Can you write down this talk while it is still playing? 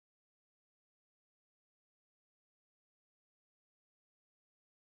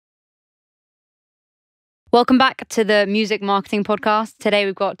Welcome back to the Music Marketing Podcast. Today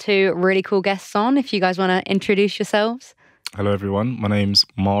we've got two really cool guests on. If you guys want to introduce yourselves. Hello, everyone. My name's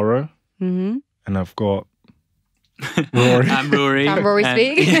Mauro, and I've got Rory. I'm Rory. Can Rory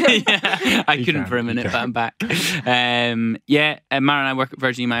speak? Yeah, I couldn't for a minute, but I'm back. Mauro and I work at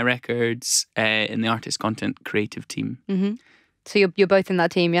Virgin EMI Records in the artist content creative team. So you're both in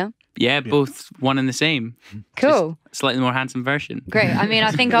that team, yeah? Yeah, both one and the same. Cool. Just slightly more handsome version. Great. I mean,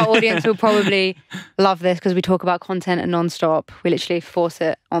 I think our audience will probably love this because we talk about content and non-stop. We literally force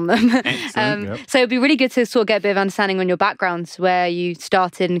it on them. So it'd be really good to sort of get a bit of understanding on your backgrounds, where you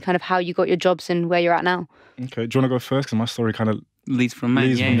started and kind of how you got your jobs and where you're at now. Okay. Do you want to go first? Because my story kind of leads from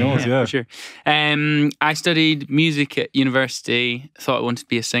mine. Yours, for sure. I studied music at university. Thought I wanted to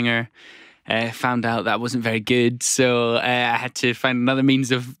be a singer. Found out that wasn't very good, so I had to find another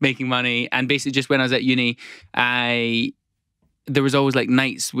means of making money. And basically, just when I was at uni, there was always like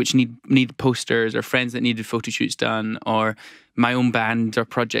nights which needed posters, or friends that needed photo shoots done, or my own band or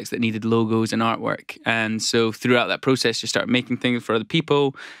projects that needed logos and artwork. And so throughout that process, just started making things for other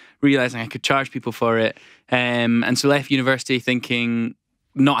people, realizing I could charge people for it. And so left university thinking,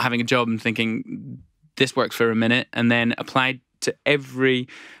 not having a job, and thinking this works for a minute, and then applied to every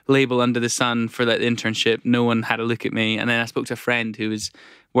label under the sun for that internship. No one had a look at me. And then I spoke to a friend who was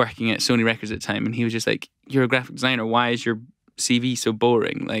working at Sony Records at the time, and he was just like, "You're a graphic designer. Why is your CV so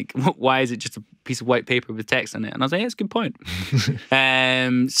boring? Like, why is it just a piece of white paper with text on it?" And I was like, "Yeah, that's a good point."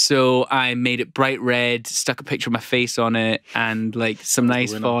 So I made it bright red, stuck a picture of my face on it, and like some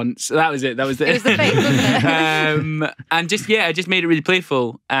nice fonts. So that was it. That was it. It was the face, wasn't it? And just, I just made it really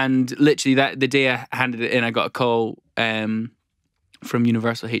playful. And literally the day I handed it in, I got a call from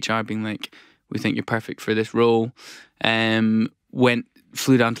Universal HR being like, "We think you're perfect for this role."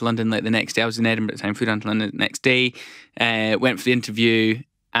 Flew down to London like the next day. I was in Edinburgh at the time. Flew down to London the next day. Went for the interview,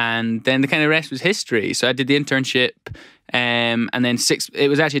 and then the kind of rest was history. So I did the internship, and then it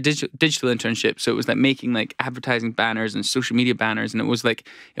was actually a digital internship. So it was like making like advertising banners and social media banners, and it was like,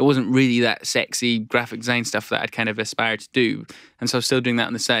 it wasn't really that sexy graphic design stuff that I'd kind of aspired to do. And so I was still doing that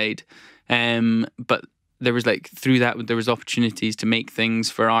on the side, but there was like, through that, there was opportunities to make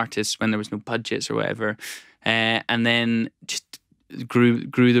things for artists when there was no budgets or whatever. And then just grew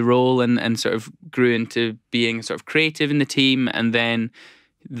the role and sort of grew into being sort of creative in the team. And then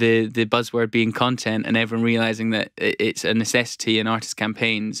the buzzword being content, and everyone realizing that it's a necessity in artist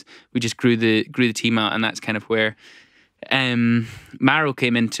campaigns. We just grew the team out, and that's kind of where Mauro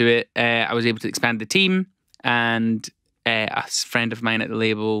came into it. I was able to expand the team, and a friend of mine at the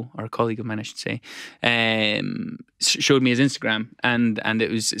label, or a colleague of mine, I should say, showed me his Instagram, and it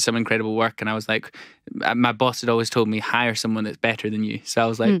was some incredible work. And I was like, my boss had always told me, hire someone that's better than you. So I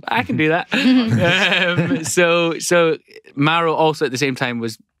was like, I can do that. So Mauro also at the same time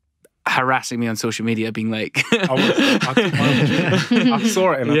was harassing me on social media, being like, I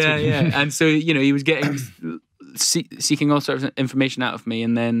saw it. And And so, he was getting seeking all sorts of information out of me,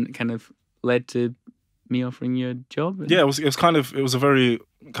 and then kind of led to me offering you a job. Yeah, it was a very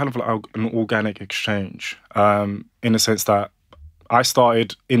kind of like an organic exchange, in the sense that I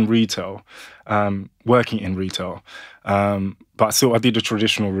started in retail, working in retail, but still I did the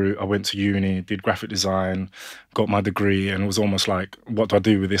traditional route. I went to uni, did graphic design, got my degree, and it was almost like, what do I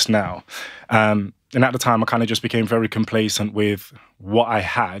do with this now? And at the time, I kind of just became very complacent with what I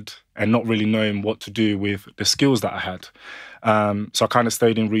had and not really knowing what to do with the skills that I had. So I kind of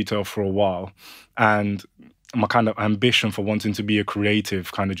stayed in retail for a while, and my kind of ambition for wanting to be a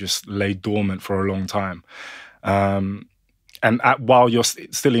creative kind of just lay dormant for a long time. While you're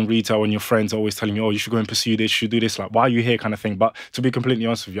still in retail and your friends are always telling you, "Oh, you should go and pursue this, you should do this, like, why are you here?" kind of thing. But to be completely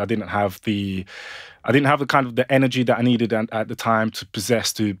honest with you, I didn't have the kind of the energy that I needed at the time to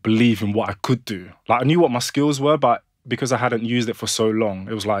believe in what I could do. Like, I knew what my skills were, but because I hadn't used it for so long,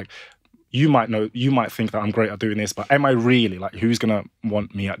 it was like, you might think that I'm great at doing this, but am I really? Like, who's going to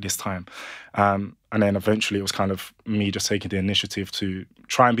want me at this time? And then eventually it was kind of me just taking the initiative to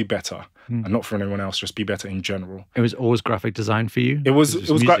try and be better, and not for anyone else, just be better in general. It was always graphic design for you? It was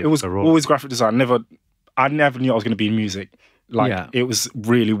always graphic design. I never knew I was going to be in music. It was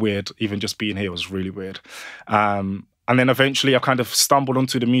really weird. Even just being here was really weird. And then eventually I kind of stumbled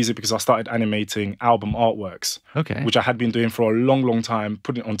onto the music because I started animating album artworks, which I had been doing for a long, long time,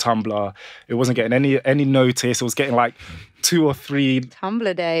 putting it on Tumblr. It wasn't getting any notice. It was getting like 2 or 3...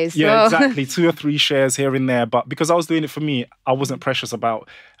 Tumblr days. Yeah, exactly. 2 or 3 shares here and there. But because I was doing it for me, I wasn't precious about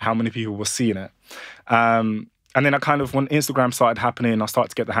how many people were seeing it. And then I kind of, when Instagram started happening, I started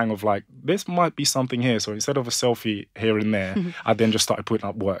to get the hang of like, this might be something here. So instead of a selfie here and there, I then just started putting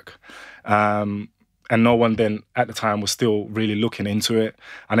up work. And no one then at the time was still really looking into it.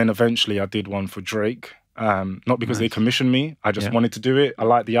 And then eventually I did one for Drake. Not because they commissioned me. I just wanted to do it. I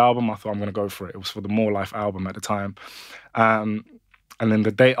liked the album. I thought I'm going to go for it. It was for the More Life album at the time. And then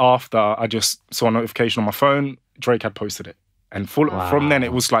the day after, I just saw a notification on my phone. Drake had posted it. And from then,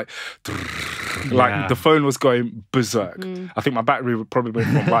 it was like the phone was going berserk. I think my battery probably went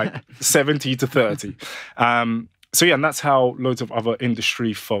from like 70 to 30. So yeah, and that's how loads of other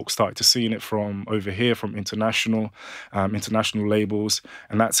industry folks started to seeing it from over here, from international labels.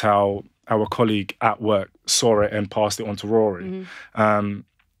 And that's how our colleague at work saw it and passed it on to Rory.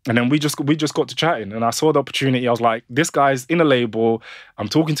 And then we just got to chatting, and I saw the opportunity. I was like, this guy's in a label. I'm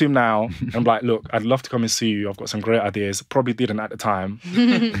talking to him now. And I'm like, look, I'd love to come and see you. I've got some great ideas. Probably didn't at the time,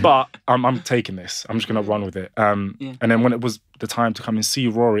 but I'm taking this. I'm just going to run with it. And then when it was the time to come and see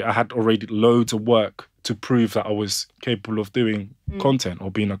Rory, I had already loads of work to prove that I was capable of doing content or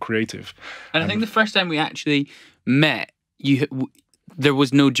being a creative. And I think the first time we actually met, there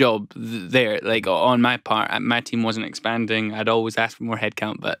was no job there. Like on my part, my team wasn't expanding. I'd always ask for more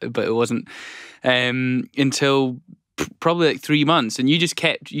headcount, but it wasn't until probably like 3 months. And you just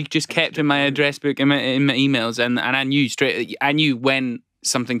kept in my address book in my emails, and I knew I knew when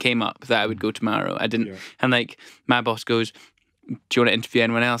something came up that I would go tomorrow. I didn't, and like my boss goes, do you want to interview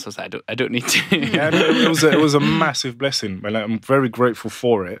anyone else? I was like, I don't need to. Yeah, it was a massive blessing, and I'm very grateful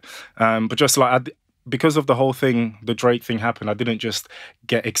for it. But just like because of the whole thing, the Drake thing happened, I didn't just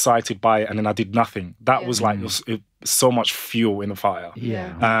get excited by it and then I did nothing. That was like so much fuel in the fire.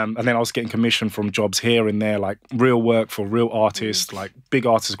 And then I was getting commissioned from jobs here and there, like real work for real artists, like big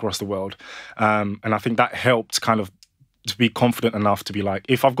artists across the world. And I think that helped kind of to be confident enough to be like,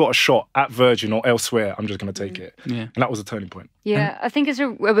 if I've got a shot at Virgin or elsewhere, I'm just going to take it. And that was a turning point. Yeah, I think it's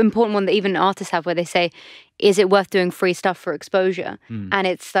an important one that even artists have, where they say, is it worth doing free stuff for exposure? And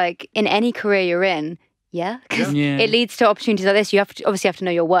it's like, in any career you're in, because it leads to opportunities like this. You obviously have to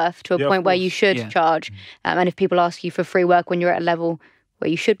know your worth to a point where you should charge. And if people ask you for free work when you're at a level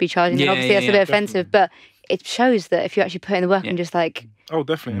where you should be charging, then obviously that's a bit offensive. But it shows that if you actually put in the work and just like... Oh,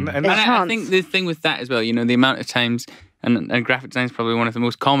 definitely. And I think the thing with that as well, you know, the amount of times... And graphic design is probably one of the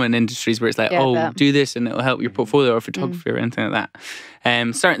most common industries where it's like, do this and it'll help your portfolio, or photography or anything like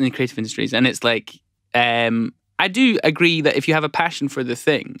that. Certainly in creative industries. And it's like, I do agree that if you have a passion for the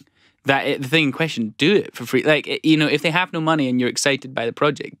thing, the thing in question, do it for free. Like, you know, if they have no money and you're excited by the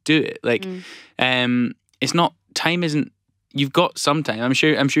project, do it. Like, it's not, time isn't, you've got some time. I'm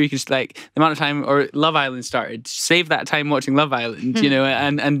sure you can just, like, the amount of time, or Love Island started, save that time watching Love Island, you know,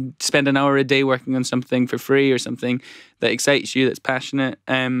 and spend an hour a day working on something for free or something that excites you, that's passionate.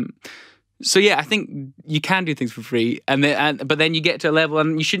 So yeah, I think you can do things for free, but then you get to a level,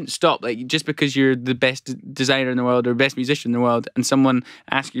 and you shouldn't stop. Like, just because you're the best designer in the world or best musician in the world, and someone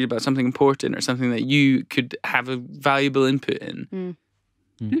asks you about something important or something that you could have a valuable input in,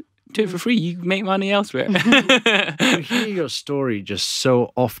 do it for free. You make money elsewhere. You hear your story just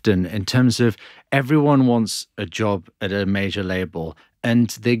so often in terms of everyone wants a job at a major label,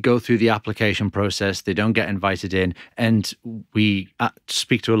 and they go through the application process, they don't get invited in, and we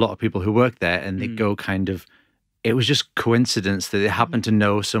speak to a lot of people who work there, and they go kind of, it was just coincidence that they happened to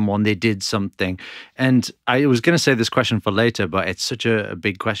know someone, they did something. And I was going to say this question for later, but it's such a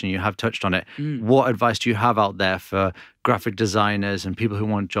big question. You have touched on it. What advice do you have out there for graphic designers and people who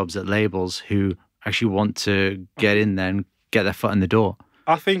want jobs at labels who actually want to get in there and get their foot in the door?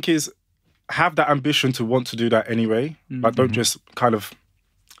 I think is have that ambition to want to do that anyway. Like, don't just kind of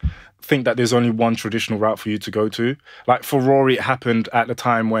think that there's only one traditional route for you to go to. Like for Rory, it happened at the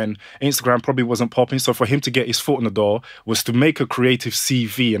time when Instagram probably wasn't popping. So for him to get his foot in the door was to make a creative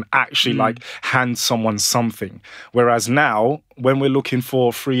CV and actually like hand someone something. Whereas now, when we're looking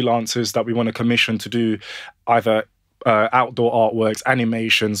for freelancers that we want to commission to do either outdoor artworks,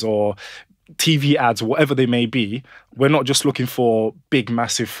 animations, or TV ads, whatever they may be, we're not just looking for big,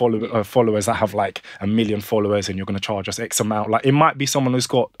 massive followers that have like 1 million followers and you're going to charge us X amount. Like, it might be someone who's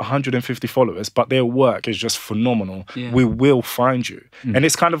got 150 followers, but their work is just phenomenal. We will find you. And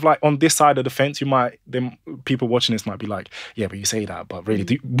it's kind of like on this side of the fence, people watching this might be like, yeah, but you say that, but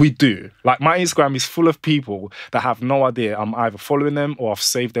really, we do. Like, my Instagram is full of people that have no idea. I'm either following them or I've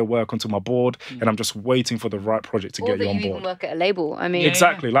saved their work onto my board and I'm just waiting for the right project to get you on board. Or even work at a label. I mean,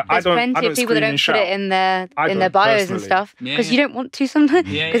 exactly. Like, there's plenty of people that don't put it in their bios and stuff because you don't want to sometimes,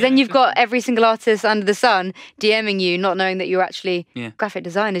 because then you've got every single artist under the sun DMing you, not knowing that you're actually graphic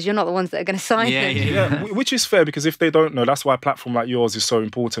designers. You're not the ones that are going to sign them. Which is fair, because if they don't know, that's why a platform like yours is so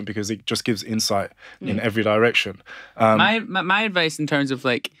important, because it just gives insight in every direction. My advice in terms of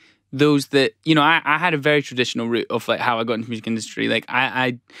like those that, you know, I had a very traditional route of like how I got into the music industry. Like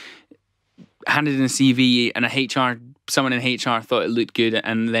I handed in a CV and a HR someone in HR thought it looked good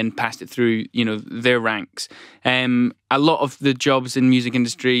and then passed it through, you know, their ranks. A lot of the jobs in music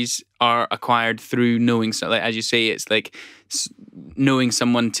industries are acquired through knowing, so like as you say, it's like knowing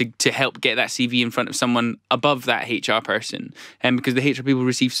someone to help get that CV in front of someone above that HR person, and because the HR people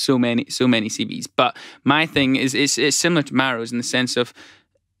receive so many CVs. But my thing is it's similar to Mauro's in the sense of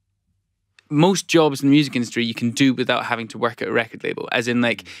most jobs in the music industry you can do without having to work at a record label, as in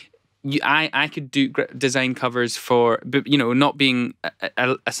like I could design covers for, you know, not being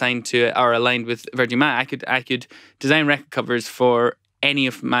assigned to it or aligned with Virgin Mac. I could design record covers for any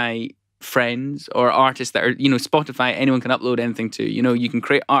of my friends or artists that are, you know, Spotify, anyone can upload anything to. You know, you can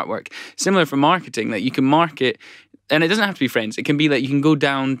create artwork. Similar for marketing, like you can market, and it doesn't have to be friends. It can be like you can go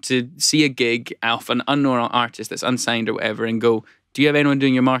down to see a gig of an unknown artist that's unsigned or whatever and go, do you have anyone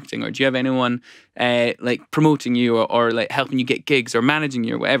doing your marketing, or do you have anyone like promoting you or like helping you get gigs or managing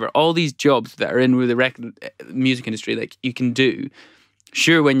you or whatever? All these jobs that are in with the music industry, like you can do.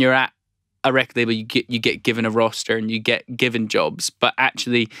 Sure, when you're at a record label, you get given a roster and you get given jobs, but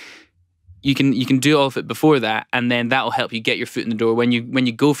actually you can do all of it before that, and then that will help you get your foot in the door when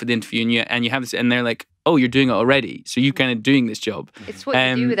you go for the interview and you have this, and they're like, oh, you're doing it already, so you're kind of doing this job. It's what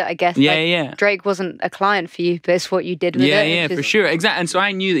you do with it, I guess. Yeah, like, yeah. Drake wasn't a client for you, but it's what you did with it. Yeah, for sure, exactly. And so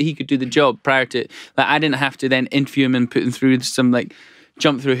I knew that he could do the job prior to, like, I didn't have to then interview him and put him through some like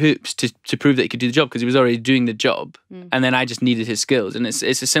jump through hoops to prove that he could do the job, because he was already doing the job, and then I just needed his skills. And it's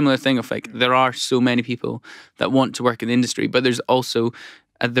a similar thing of like there are so many people that want to work in the industry, but there's also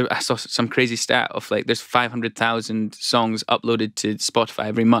I saw some crazy stat of like there's 500,000 songs uploaded to Spotify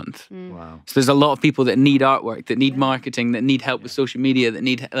every month. Wow. So there's a lot of people that need artwork, that need marketing, that need help with social media, that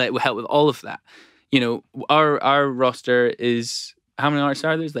need like help with all of that. You know, our roster is, how many artists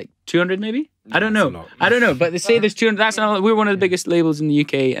are there? There's like 200 maybe? I don't know. But they say there's 200. That's not, we're one of the biggest labels in the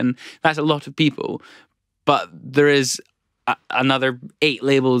UK, and that's a lot of people. But there is another 8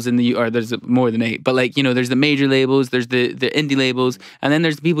 labels in the, or there's more than 8, but like, you know, there's the major labels, there's the indie labels, and then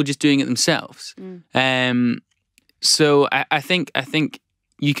there's the people just doing it themselves. So I think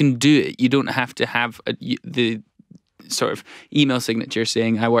you can do it. You don't have to have the sort of email signature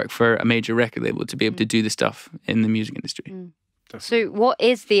saying I work for a major record label to be able to do the stuff in the music industry. So what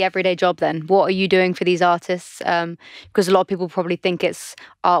is the everyday job then? What are you doing for these artists? Because a lot of people probably think it's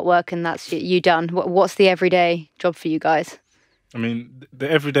artwork and that's you done. What's the everyday job for you guys? I mean,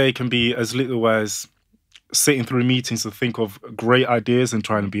 the everyday can be as little as sitting through meetings to think of great ideas and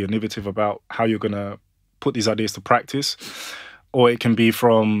trying to be innovative about how you're going to put these ideas to practice. Or it can be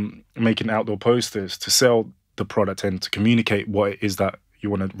from making outdoor posters to sell the product and to communicate what it is that you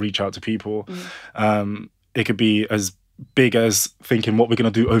want to reach out to people. It could be as big as thinking what we're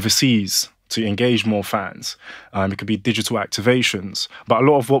going to do overseas to engage more fans. It could be digital activations. But a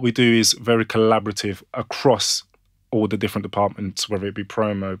lot of what we do is very collaborative across all the different departments, whether it be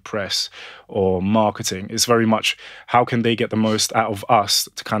promo, press, or marketing. It's very much how can they get the most out of us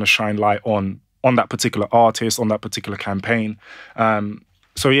to kind of shine light on that particular artist, on that particular campaign.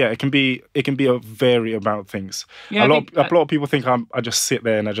 So yeah, it can be a vary about things. Yeah, a lot of people think I just sit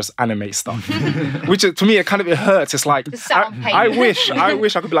there and I just animate stuff, which to me it hurts. It's like I wish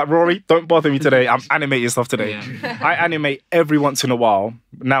I could be like, Rory, don't bother me today. I'm animating stuff today. Yeah. I animate every once in a while.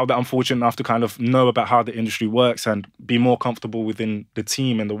 Now that I'm fortunate enough to kind of know about how the industry works and be more comfortable within the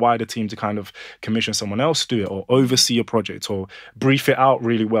team and the wider team to kind of commission someone else to do it or oversee a project or brief it out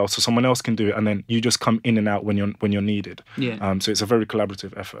really well so someone else can do it, and then you just come in and out when you're needed. Yeah. So it's a very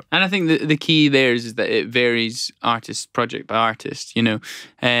collaborative effort. And I think the key there is that it varies artist project by artist. You know,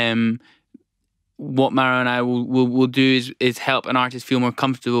 what Mauro and I will do is help an artist feel more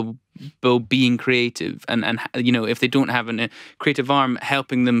comfortable being creative, and you know, if they don't have a creative arm,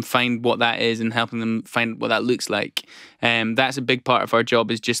 helping them find what that is and helping them find what that looks like. That's a big part of our job,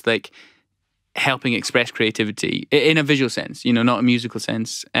 is just like helping express creativity in a visual sense, you know, not a musical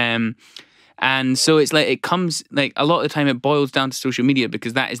sense. And so it's like, it comes, like, a lot of the time it boils down to social media,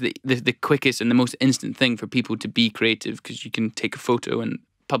 because that is the quickest and the most instant thing for people to be creative, because you can take a photo and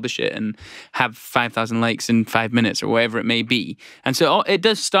publish it and have 5,000 likes in 5 minutes or whatever it may be. And so it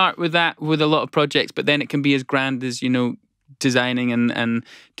does start with that, with a lot of projects, but then it can be as grand as, you know, designing and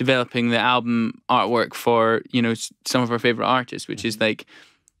developing the album artwork for, you know, some of our favorite artists, which is like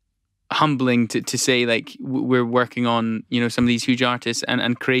humbling to say, like, we're working on, you know, some of these huge artists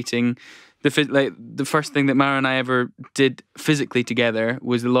and creating the first thing that Mauro and I ever did physically together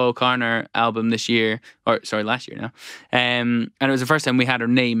was the Loyle Carner album last year now. And it was the first time we had our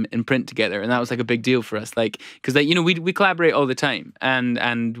name in print together, and that was like a big deal for us, like, because, like, you know, we collaborate all the time,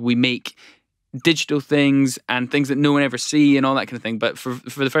 and we make digital things and things that no one ever see and all that kind of thing. But for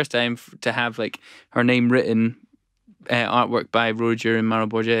the first time to have like our name written artwork by Roger and Mauro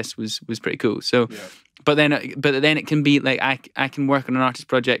Borges was pretty cool. So. Yeah. But then it can be like I can work on an artist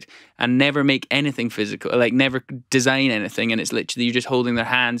project and never make anything physical, like never design anything, and it's literally you're just holding their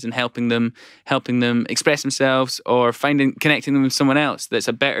hands and helping them express themselves, or connecting them with someone else that's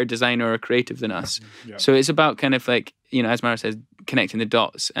a better designer or creative than us. Yeah. So it's about kind of like, you know, as Mauro says, connecting the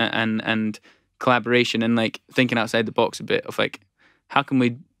dots and collaboration, and like thinking outside the box a bit of like, how can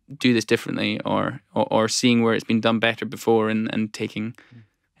we do this differently, or seeing where it's been done better before and taking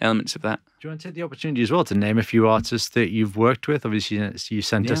elements of that. Do you want to take the opportunity as well to name a few artists that you've worked with? Obviously, you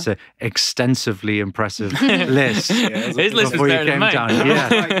sent us an extensively impressive list. His list was better than mine.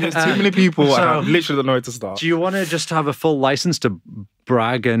 There's too many people. I literally don't know where to start. Do you want to just have a full license to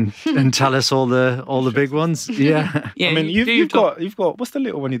brag and tell us all the big ones? Yeah. I mean, you've got what's the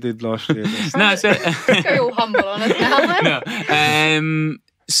little one you did last year? No, so you're all humble on us now. No.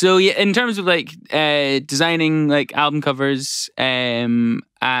 So yeah, in terms of like designing like album covers,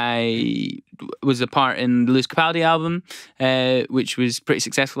 I was a part in the Lewis Capaldi album, which was pretty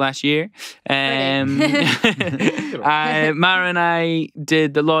successful last year. Mauro and I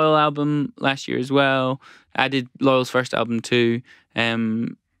did the Loyle album last year as well. I did Loyle's first album too,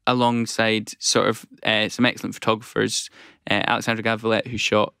 alongside sort of some excellent photographers, Alexandra Gavilet, who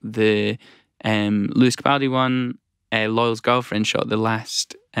shot the Lewis Capaldi one. Loyle's girlfriend shot the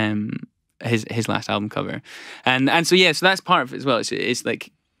last his last album cover, and so that's part of it as well. It's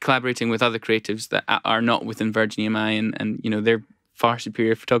like collaborating with other creatives that are not within Virgin EMI, and you know, they're far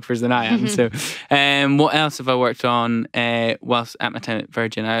superior photographers than I am. So what else have I worked on whilst at my time at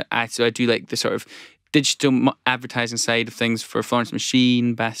Virgin? I do like the sort of digital advertising side of things for Florence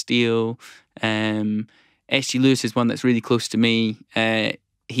Machine, Bastille. SG Lewis is one that's really close to me.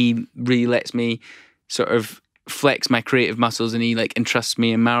 He really lets me sort of flex my creative muscles, and he like entrusts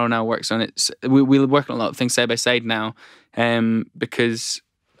me, and Mauro now works on it. So we work on a lot of things side by side now, because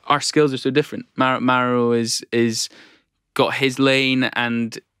our skills are so different. Mauro is got his lane,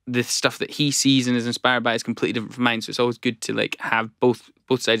 and the stuff that he sees and is inspired by is completely different from mine. So it's always good to like have both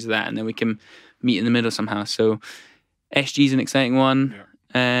sides of that, and then we can meet in the middle somehow. So SG is an exciting one.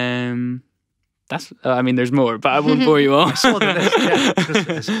 Yeah. That's I mean, there's more, but I won't bore you all. I saw the list. Yeah,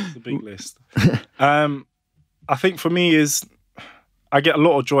 it's a big list. I think for me is I get a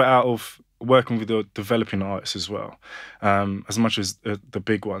lot of joy out of working with the developing artists as well, as much as the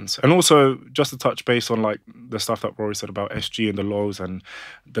big ones. And also just to touch base on like the stuff that Rory said about SG and the Loyles and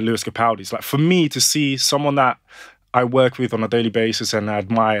the Lewis Capaldis. Like for me to see someone that I work with on a daily basis and I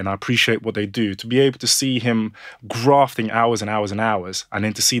admire and I appreciate what they do, to be able to see him grafting hours and hours and hours, and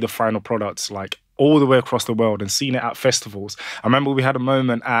then to see the final products like all the way across the world and seeing it at festivals. I remember we had a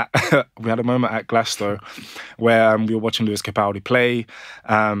moment at Glasgow where we were watching Lewis Capaldi play.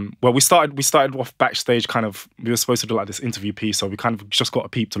 Well, we started off backstage, kind of. We were supposed to do like this interview piece, so we kind of just got a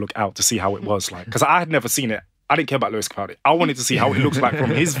peep to look out to see how it was like, because I had never seen it. I didn't care about Lewis Capaldi. I wanted to see how it looks like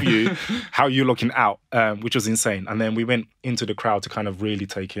from his view, how you're looking out, which was insane. And then we went into the crowd to kind of really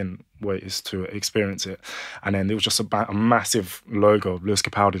take in what it is to experience it. And then there was just a massive logo of Lewis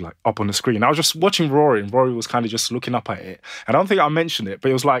Capaldi like up on the screen. I was just watching Rory, and Rory was kind of just looking up at it. And I don't think I mentioned it, but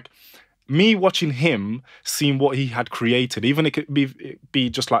it was like me watching him, seeing what he had created. Even it could be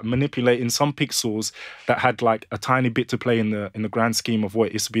just like manipulating some pixels that had like a tiny bit to play in the grand scheme of what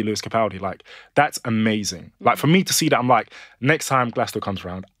it is to be Lewis Capaldi. Like that's amazing. Like for me to see that, I'm like, next time Glasgow comes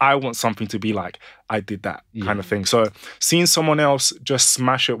around, I want something to be like, I did that kind of thing. So seeing someone else just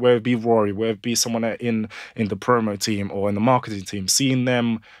smash it, whether it be Rory, whether it be someone in the promo team or in the marketing team, seeing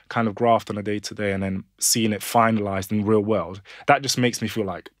them kind of graft on a day-to-day and then seeing it finalized in real world, that just makes me feel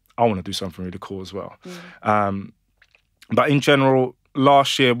like I want to do something really cool as well. But in general,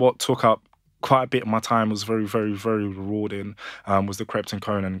 last year, what took up quite a bit of my time was very, very, very rewarding, was the Crepton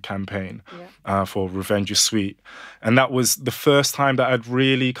Conan campaign for Revenge is Sweet. And that was the first time that I'd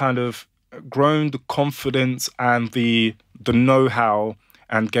really kind of grown the confidence and the know-how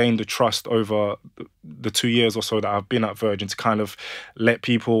and gained the trust over the 2 years or so that I've been at Virgin to kind of let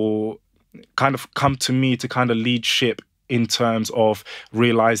people kind of come to me to kind of lead ship in terms of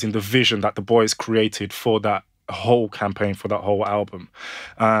realizing the vision that the boys created for that whole campaign, for that whole album.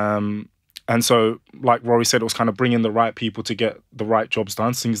 And so, like Rory said, it was kind of bringing the right people to get the right jobs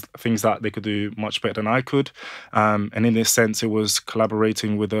done, things that they could do much better than I could. And in this sense, it was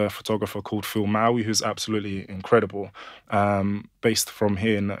collaborating with a photographer called Phil Maui, who's absolutely incredible, based from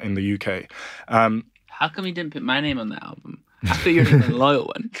here in the UK. How come you didn't put my name on that album? I thought you were the Loyal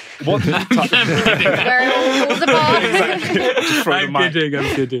one. What did you touch? I'm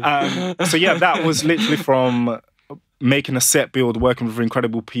kidding. So yeah, that was literally from making a set build, working with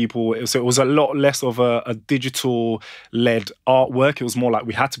incredible people. It was a lot less of a digital-led artwork. It was more like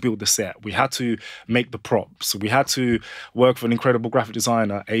we had to build the set. We had to make the props. We had to work with an incredible graphic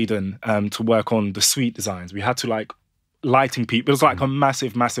designer, Aidan, to work on the suite designs. We had to like lighting people. It was like a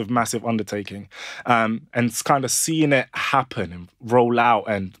massive, massive, massive undertaking. And it's kind of seeing it happen and roll out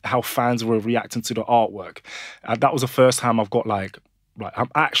and how fans were reacting to the artwork. That was the first time I've got like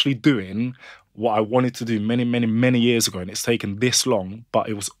I'm actually doing what I wanted to do many, many, many years ago, and it's taken this long, but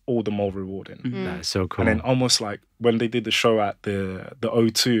it was all the more rewarding. That's so cool. And then almost like when they did the show at the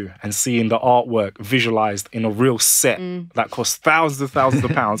O2 and seeing the artwork visualized in a real set that cost thousands and thousands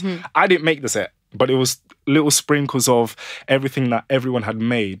of pounds. I didn't make the set, but it was little sprinkles of everything that everyone had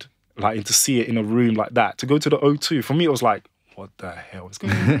made, like, and to see it in a room like that. To go to the O2, for me, it was like, what the hell is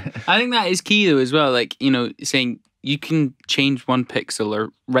going on? I think that is key though as well. Like, you know, saying you can change one pixel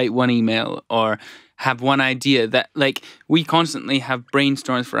or write one email or have one idea. That, like, we constantly have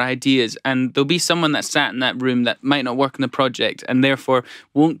brainstorms for ideas, and there'll be someone that sat in that room that might not work in the project and therefore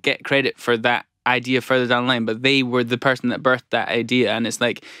won't get credit for that idea further down the line, but they were the person that birthed that idea. And it's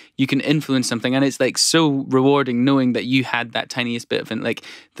like you can influence something, and it's like so rewarding knowing that you had that tiniest bit of it. Like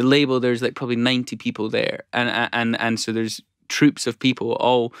the label, there's like probably 90 people there, and so there's troops of people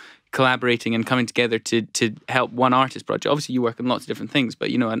all collaborating and coming together to help one artist project. Obviously you work on lots of different things, but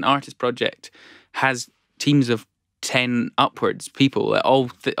you know, an artist project has teams of 10 upwards people that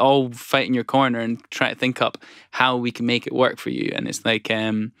all fight in your corner and try to think up how we can make it work for you. And it's like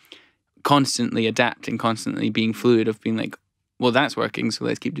constantly adapting, constantly being fluid, of being like, well, that's working, so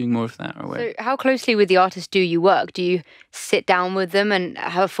let's keep doing more of that. Or whatever. So how closely with the artists do you work? Do you sit down with them and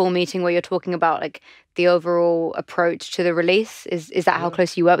have a full meeting where you're talking about like the overall approach to the release? Is that how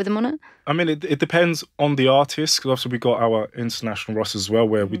close you work with them on it? I mean, it depends on the artist, because obviously we got our international roster as well,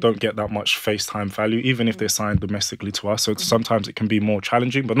 where we don't get that much FaceTime value, even if they're signed domestically to us. So sometimes it can be more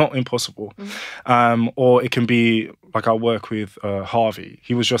challenging, but not impossible. Or it can be like I work with Harvey.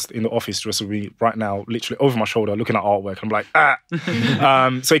 He was just in the office just with me right now, literally over my shoulder, looking at artwork. I'm like,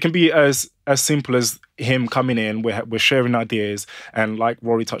 so it can be as simple as him coming in, we're sharing ideas, and like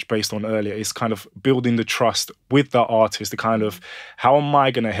Rory touched based on earlier, it's kind of building the trust with the artist, the kind of, how am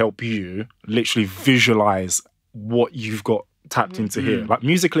I going to help you literally visualize what you've got tapped into here? Like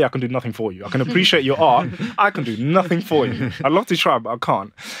musically, I can do nothing for you. I can appreciate your art. I can do nothing for you. I'd love to try, but I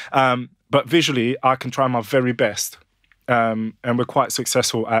can't. But visually, I can try my very best. And we're quite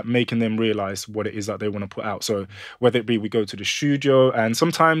successful at making them realize what it is that they want to put out. So whether it be we go to the studio, and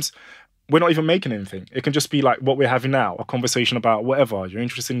sometimes we're not even making anything. It can just be like what we're having now, a conversation about whatever. You're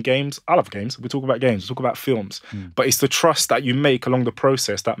interested in games? I love games. We talk about games. We talk about films. But it's the trust that you make along the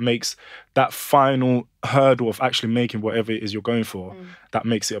process that makes that final hurdle of actually making whatever it is you're going for, that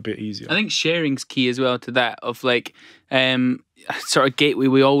makes it a bit easier. I think sharing's key as well to that, of like sort of gateway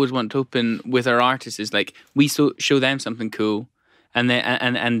we always want to open with our artists is like we show them something cool, and then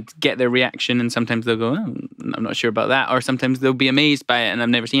and get their reaction, and sometimes they'll go, oh, I'm not sure about that, or sometimes they'll be amazed by it and I've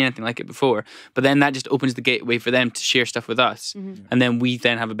never seen anything like it before. But then that just opens the gateway for them to share stuff with us, and then we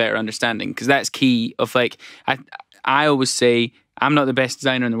then have a better understanding, because that's key. Of like I always say, I'm not the best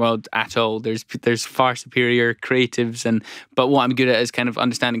designer in the world at all. There's far superior creatives, but what I'm good at is kind of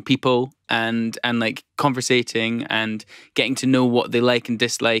understanding people and like conversating and getting to know what they like and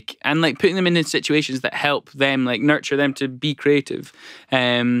dislike, and like putting them in situations that help them, like nurture them to be creative.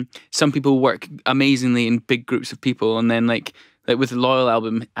 Some people work amazingly in big groups of people, and then like with the Loyle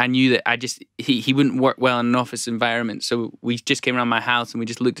album, I knew that he wouldn't work well in an office environment. So we just came around my house and we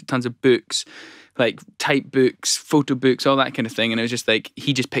just looked at tons of books, like type books, photo books, all that kind of thing. And it was just like,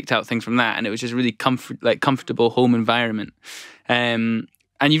 he just picked out things from that, and it was just really comfortable home environment. And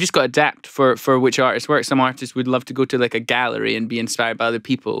you've just got to adapt for which artist works. Some artists would love to go to like a gallery and be inspired by other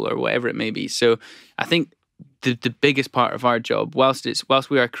people or whatever it may be. So I think the biggest part of our job, whilst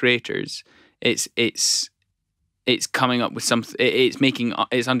we are creators, it's coming up with something.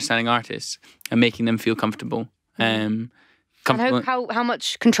 It's understanding artists and making them feel comfortable. And how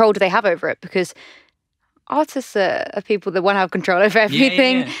much control do they have over it? Because artists are people that want to have control over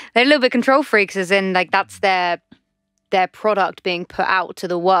everything. Yeah. They're a little bit control freaks, as in like that's their product being put out to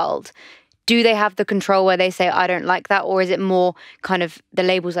the world. Do they have the control where they say, I don't like that? Or is it more kind of the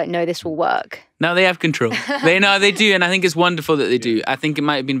label's like, no, this will work? No, they have control. They do. And I think it's wonderful that they do. I think it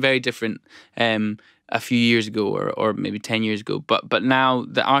might have been very different a few years ago or maybe 10 years ago. But now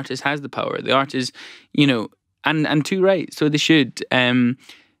the artist has the power. The artist, you know, and too right, so they should.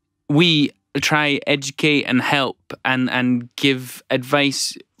 We try educate and help and give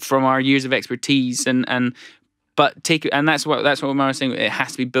advice from our years of expertise and but take it, and that's what Mauro was saying. It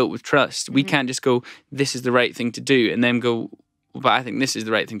has to be built with trust. We can't just go, this is the right thing to do, and then go, but I think this is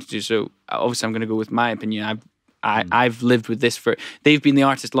the right thing to do. So obviously, I'm going to go with my opinion. I've lived with this they've been the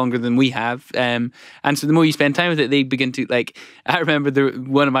artist longer than we have, and so the more you spend time with it, they begin to like. I remember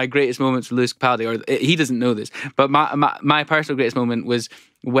one of my greatest moments with Lewis Capaldi, or he doesn't know this, but my personal greatest moment was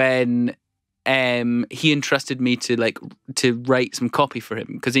when he entrusted me to write some copy for him,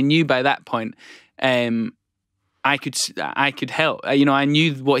 because he knew by that point I could help. I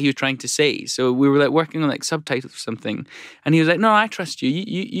knew what he was trying to say. So we were like working on like subtitles or something, and he was like, "No, I trust you.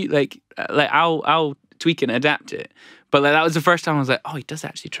 You like I'll tweak it and adapt it." But like that was the first time I was like, "Oh, he does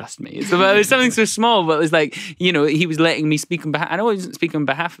actually trust me." So it was something so small, but it was like, he was letting me speak on behalf. I know I wasn't speaking on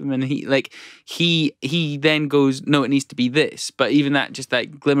behalf of him, and he then goes, "No, it needs to be this." But even that, just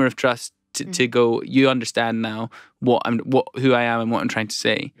that glimmer of trust to go, "You understand now who I am and what I'm trying to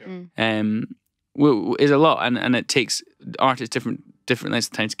say." Is a lot, and it takes artists different lengths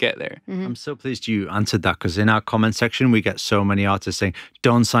of time to get there. I'm so pleased you answered that, because in our comment section we get so many artists saying,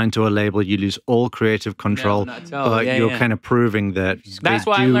 don't sign to a label, you lose all creative control. No, not at all. But you're kind of proving that that's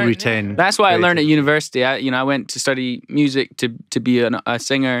they why do retain. That's why I learned at university. I went to study music to be a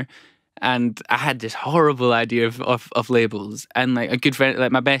singer, and I had this horrible idea of labels. And like a good friend,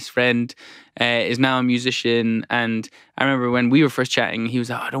 like my best friend, is now a musician. And I remember when we were first chatting, he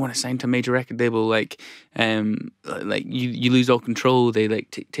was like, "Oh, I don't want to sign to a major record label. Like you lose all control. They like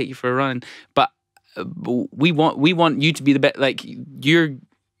take you for a run." But we want you to be the best. Like you're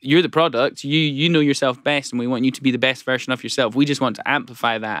the product. You know yourself best, and we want you to be the best version of yourself. We just want to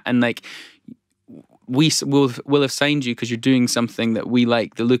amplify that, and like. We'll have signed you because you're doing something that we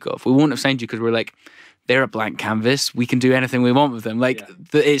like the look of. We won't have signed you because we're like, they're a blank canvas. We can do anything we want with them.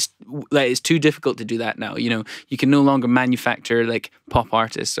 It's too difficult to do that now. You can no longer manufacture like pop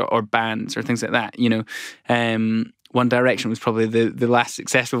artists or bands or things like that. One Direction was probably the last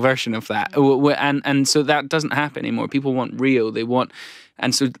successful version of that, and so that doesn't happen anymore. People want real.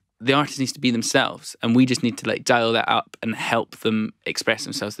 And so the artist needs to be themselves, and we just need to like dial that up and help them express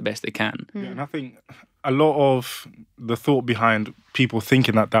themselves the best they can. Yeah, and I think a lot of the thought behind people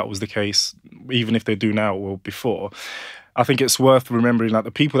thinking that was the case, even if they do now or before, I think it's worth remembering that the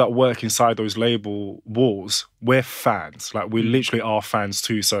people that work inside those label walls, we're fans. Like we literally are fans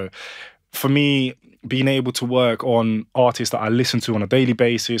too. So for me, being able to work on artists that I listen to on a daily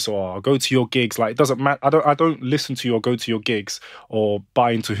basis, or I'll go to your gigs, like it doesn't matter. I don't listen to you or go to your gigs or buy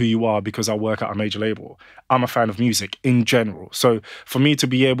into who you are because I work at a major label. I'm a fan of music in general. So for me to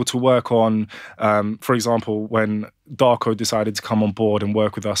be able to work on, for example, when Darko decided to come on board and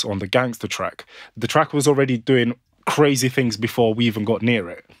work with us on the Gangster track, the track was already doing crazy things before we even got near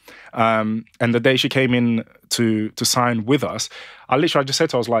it. And the day she came in to sign with us, I just said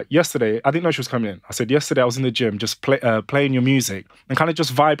to her, I was like, yesterday, I didn't know she was coming in. I said, yesterday I was in the gym just playing your music and kind of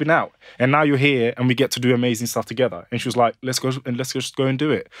just vibing out. And now you're here and we get to do amazing stuff together. And she was like, let's just go and do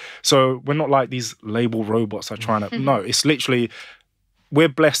it. So we're not like these label robots that are trying to, no, it's literally, we're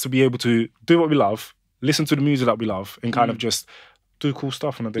blessed to be able to do what we love, listen to the music that we love, and kind of just do cool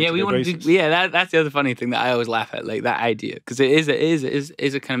stuff on a day-to-day basis. That's the other funny thing that I always laugh at, like that idea, because it is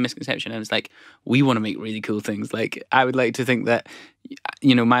a kind of misconception, and it's like we want to make really cool things. Like I would like to think that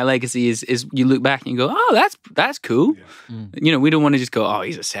my legacy is you look back and you go, oh, that's cool. Yeah. We don't want to just go, oh,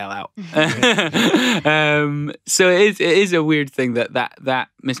 he's a sellout. So it is a weird thing that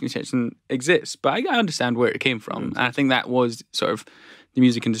misconception exists, but I understand where it came from, and I think that was sort of the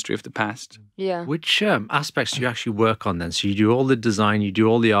music industry of the past. Yeah. Which aspects do you actually work on then? So you do all the design, you do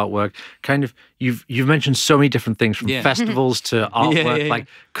all the artwork. Kind of, you've mentioned so many different things, from festivals to artwork. Like,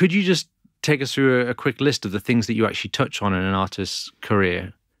 could you just take us through a quick list of the things that you actually touch on in an artist's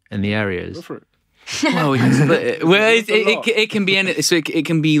career and the areas? Go for it. Well, it can be anything. So it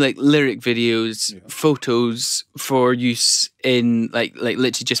can be like lyric videos, photos for use in like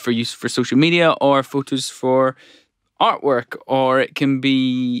literally just for use for social media, or photos for artwork, or it can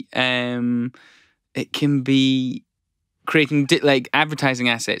be creating like advertising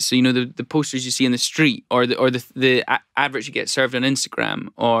assets. So the posters you see in the street, or the adverts you get served on Instagram,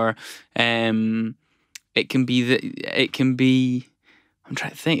 or it can be. I'm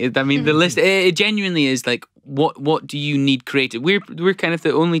trying to think. I mean, the list. It genuinely is like what do you need created? We're kind of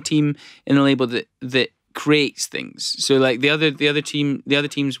the only team in the label that creates things. So like the other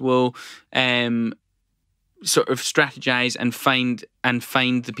teams will sort of strategize and find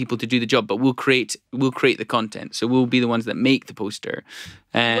the people to do the job, but we'll create the content. So we'll be the ones that make the poster.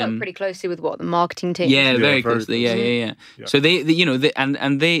 Work pretty closely with the marketing team. Yeah, very closely. Yeah. So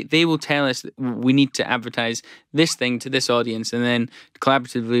they will tell us that we need to advertise this thing to this audience, and then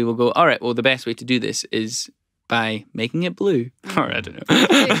collaboratively we'll go, all right, well, the best way to do this is by making it blue. Or I don't know.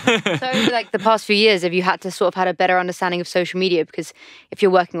 So over like the past few years, have you had to sort of had a better understanding of social media? Because if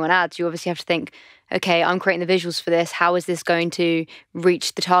you're working on ads, you obviously have to think, okay, I'm creating the visuals for this. How is this going to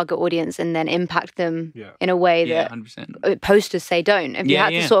reach the target audience and then impact them in a way that 100%. Posters say don't? Have you had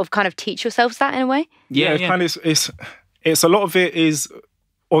to sort of kind of teach yourselves that in a way? Kind of, it's a lot of it is,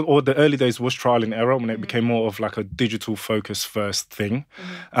 or the early days was trial and error when it became more of like a digital focus first thing.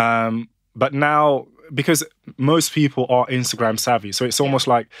 But now, because most people are Instagram savvy, so it's almost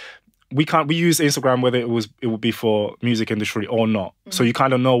like we use Instagram whether it would be for music industry or not. So you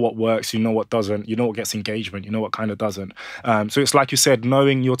kind of know what works, you know what doesn't, you know what gets engagement, you know what kind of doesn't. So it's like you said,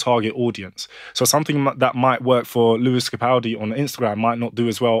 knowing your target audience. So something that might work for Lewis Capaldi on Instagram might not do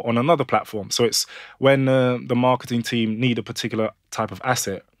as well on another platform. So it's when the marketing team need a particular type of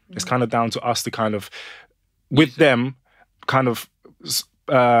asset, it's kind of down to us to kind of, with them, kind of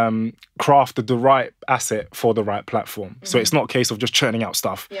craft the right asset for the right platform. So it's not a case of just churning out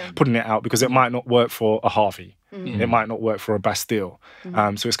stuff, putting it out, because it might not work for a Harvey. It might not work for a Bastille.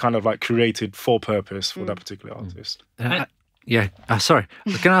 So it's kind of like created for purpose for that particular artist. Sorry.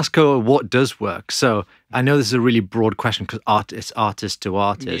 I can ask what does work. So I know this is a really broad question because it's artist to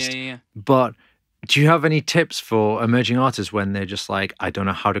artist. But do you have any tips for emerging artists when they're just like, I don't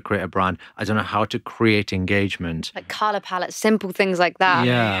know how to create a brand, I don't know how to create engagement? Like colour palette, simple things like that.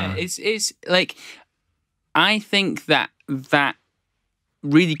 Yeah. It's like, I think that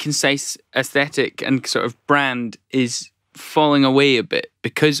really concise aesthetic and sort of brand is falling away a bit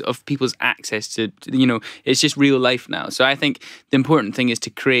because of people's access to, it's just real life now. So I think the important thing is to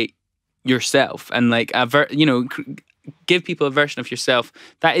create yourself and like, give people a version of yourself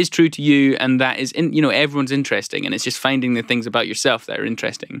that is true to you and that is everyone's interesting, and it's just finding the things about yourself that are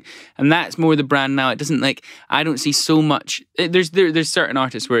interesting, and that's more the brand now. It doesn't like, I don't see so much. There's certain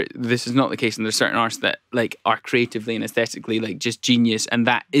artists where this is not the case, and there's certain artists that like are creatively and aesthetically like just genius, and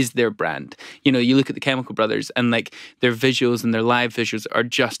that is their brand. You look at the Chemical Brothers and like their visuals and their live visuals are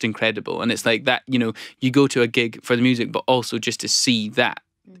just incredible, and it's like that. You go to a gig for the music, but also just to see that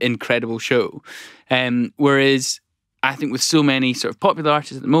incredible show. Whereas I think with so many sort of popular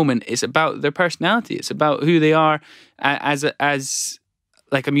artists at the moment, it's about their personality. It's about who they are as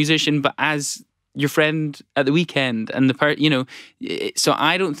like a musician, but as your friend at the weekend and So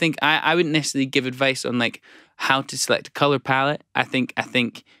I don't think I wouldn't necessarily give advice on like how to select a color palette. I think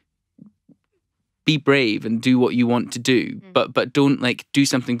be brave and do what you want to do, but don't like do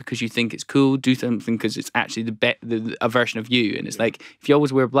something because you think it's cool. Do something because it's actually a version of you. And it's like, if you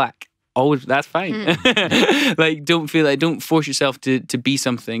always wear black, always, that's fine. Like, don't force yourself to be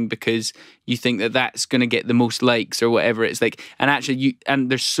something because you think that that's going to get the most likes or whatever. It's like, and actually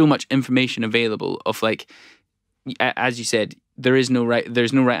there's so much information available of like, as you said, there's no right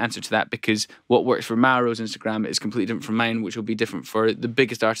answer to that, because what works for Mauro's Instagram is completely different from mine, which will be different for the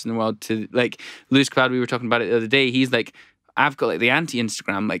biggest artist in the world. To like Lewis Capaldi, we were talking about it the other day. He's like, I've got like the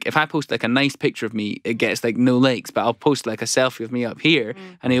anti-Instagram. Like if I post like a nice picture of me, it gets like no likes, but I'll post like a selfie of me up here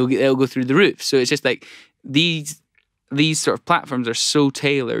and it'll go through the roof. So it's just like these sort of platforms are so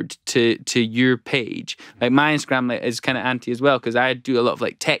tailored to your page. Like my Instagram like, is kind of anti as well, because I do a lot of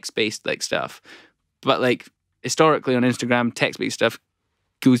like text-based like stuff. But like historically on Instagram, text-based stuff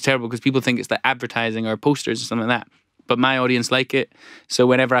goes terrible because people think it's like advertising or posters or something like that. But my audience like it. So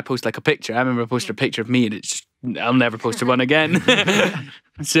whenever I post like a picture, I remember I posted a picture of me and it's just, I'll never post one again.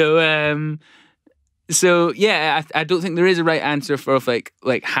 So yeah, I don't think there is a right answer for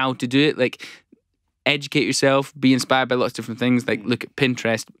like how to do it. Like educate yourself, be inspired by lots of different things. Like look at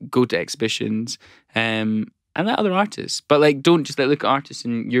Pinterest, go to exhibitions, and let other artists. But like don't just like look at artists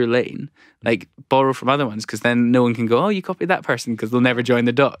in your lane. Like borrow from other ones, because then no one can go, oh, you copied that person, because they'll never join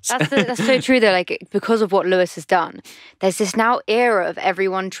the dots. That's so true though. Like because of what Lewis has done, there's this now era of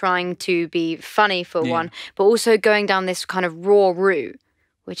everyone trying to be funny for one, but also going down this kind of raw route,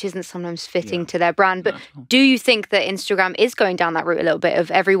 which isn't sometimes fitting to their brand. But do you think that Instagram is going down that route a little bit of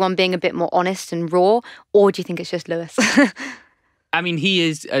everyone being a bit more honest and raw, or do you think it's just Lewis? I mean, he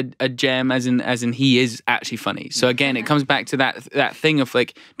is a gem, as in he is actually funny. So again, it comes back to that thing of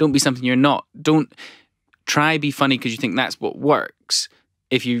like, don't be something you're not. Don't try be funny because you think that's what works.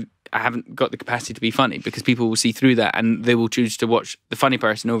 If you haven't got the capacity to be funny, because people will see through that and they will choose to watch the funny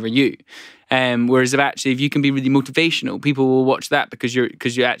person over you. Whereas if you can be really motivational, people will watch that because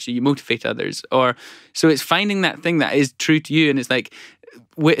you motivate others. Or so it's finding that thing that is true to you. And it's like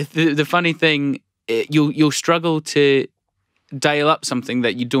with the funny thing, you'll struggle to dial up something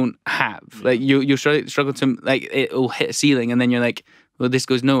that you don't have. Like you'll struggle to, like, it'll hit a ceiling and then you're like, well, this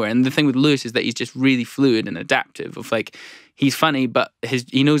goes nowhere. And the thing with Lewis is that he's just really fluid and adaptive. Of like, he's funny, but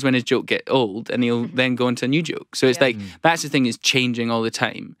he knows when his joke get old, and he'll then go into a new joke. So it's like that's the thing, is changing all the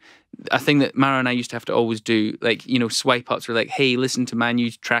time. A thing that Mauro and I used to have to always do, like, you know, swipe ups were like, hey, listen to my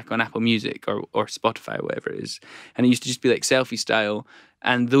new track on Apple Music or Spotify or whatever it is. And it used to just be like selfie style.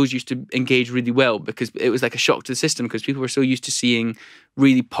 And those used to engage really well because it was like a shock to the system, because people were so used to seeing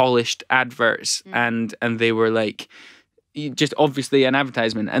really polished adverts and they were like just obviously an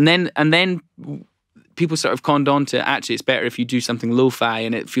advertisement. And then people sort of conned on to, actually it's better if you do something lo-fi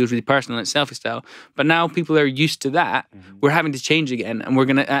and it feels really personal and it's selfie style. But now people are used to that. We're having to change again,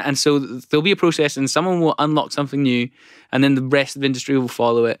 and so there'll be a process, and someone will unlock something new, and then the rest of the industry will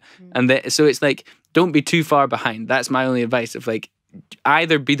follow it. And so it's like, don't be too far behind. That's my only advice, of like,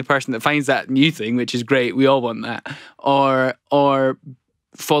 either be the person that finds that new thing, which is great, we all want that, or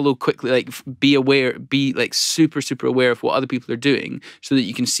follow quickly, like be aware, be like super aware of what other people are doing, so that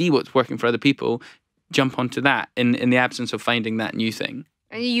you can see what's working for other people, jump onto that in the absence of finding that new thing.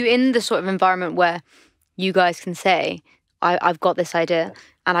 Are you in the sort of environment where you guys can say, I've got this idea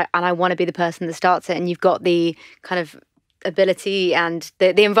and I want to be the person that starts it, and you've got the kind of ability and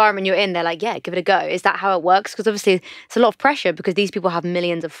the environment you're in, they're like, yeah, give it a go? Is that how it works? Because obviously it's a lot of pressure, because these people have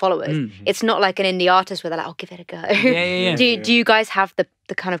millions of followers. It's not like an indie artist where they're like, oh, give it a go. Do you guys have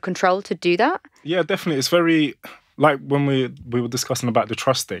the kind of control to do that? Yeah, definitely. It's very, like when we were discussing about the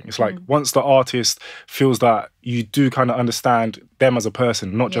trust thing, it's like once the artist feels that you do kind of understand them as a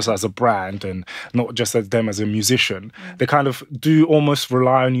person, not just as a brand, and not just as them as a musician, they kind of do almost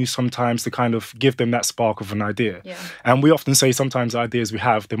rely on you sometimes to kind of give them that spark of an idea. And we often say sometimes the ideas we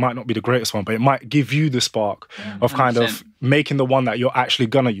have, they might not be the greatest one, but it might give you the spark of kind 100%. Of making the one that you're actually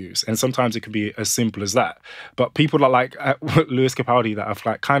gonna use. And sometimes it could be as simple as that. But people that like Lewis Capaldi, that have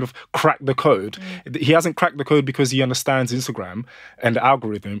like kind of cracked the code, he hasn't cracked the code because he understands Instagram and the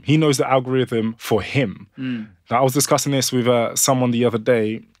algorithm. He knows the algorithm for him. Now, I was discussing this with someone the other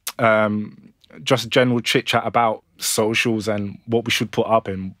day, just general chit chat about socials and what we should put up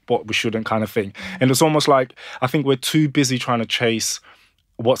and what we shouldn't, kind of thing. And it's almost like, I think we're too busy trying to chase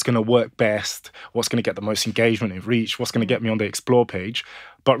what's going to work best, what's going to get the most engagement and reach, what's going to get me on the explore page.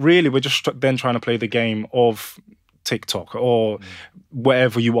 But really, we're just then trying to play the game of TikTok or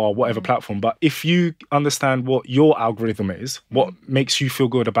wherever you are, whatever platform. But if you understand what your algorithm is, what makes you feel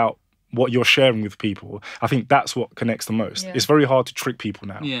good about what you're sharing with people, I think that's what connects the most. It's very hard to trick people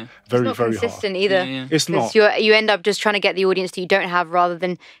now. Very, it's not very consistent hard. either. It's not. You end up just trying to get the audience that you don't have, rather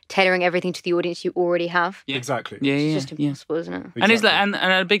than tailoring everything to the audience you already have. Exactly. It's just impossible, isn't it? Exactly. And it's like, and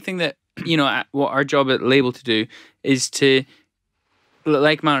a big thing that, you know, what our job at label to do is to,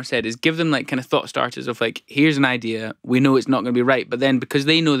 like Mauro said, is give them like kind of thought starters of like, here's an idea, we know it's not going to be right, but then because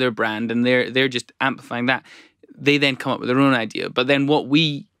they know their brand and they're just amplifying that, they then come up with their own idea. But then what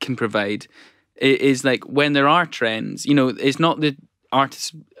we can provide is like, when there are trends, you know, it's not the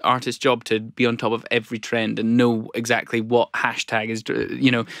artist's job to be on top of every trend and know exactly what hashtag is, you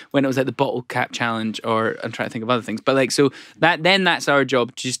know, when it was like the bottle cap challenge, or I'm trying to think of other things, but like, so that's our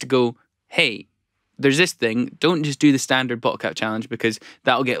job, just to go, hey, there's this thing, don't just do the standard bottle cap challenge, because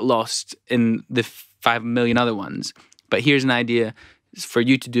that'll get lost in the 5 million other ones. But here's an idea for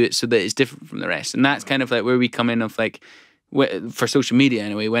you to do it so that it's different from the rest. And that's kind of like where we come in, of like, for social media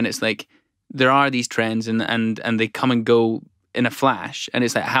anyway, when it's like, there are these trends and they come and go in a flash, and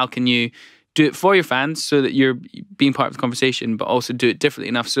it's like, how can you do it for your fans so that you're being part of the conversation, but also do it differently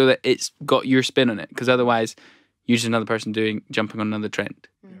enough so that it's got your spin on it, because otherwise you're just another person jumping on another trend.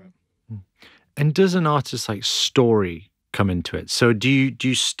 And does an artist like story come into it? So do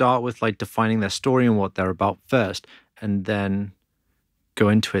you start with like defining their story and what they're about first, and then go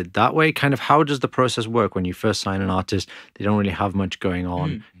into it that way? Kind of, how does the process work when you first sign an artist? They don't really have much going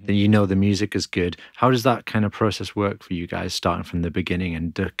on. Then you know the music is good. How does that kind of process work for you guys, starting from the beginning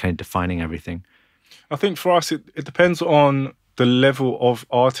and kind of defining everything? I think for us, it depends on the level of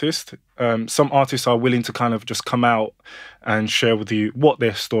artist. Some artists are willing to kind of just come out and share with you what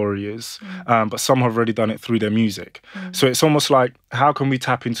their story is, but some have already done it through their music. So it's almost like, how can we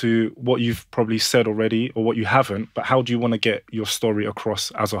tap into what you've probably said already or what you haven't, but how do you want to get your story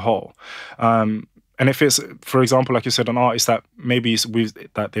across as a whole? And if it's, for example, like you said, an artist that maybe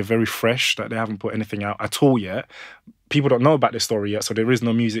that they're very fresh, that they haven't put anything out at all yet, people don't know about their story yet, so there is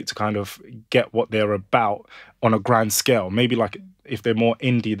no music to kind of get what they're about on a grand scale. Maybe like if they're more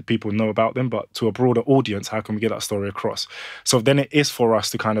indie, the people know about them, but to a broader audience, how can we get that story across? So then it is for us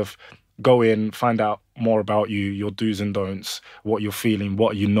to kind of go in, find out more about you, your do's and don'ts, what you're feeling,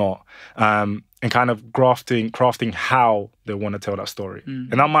 what you're not. and kind of crafting how they want to tell that story.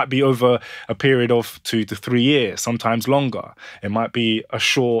 And that might be over a period of 2 to 3 years, sometimes longer. It might be a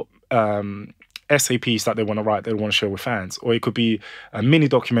short essay piece that they want to write, they want to share with fans, or it could be a mini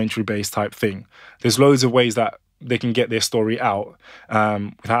documentary based type thing. There's loads of ways that they can get their story out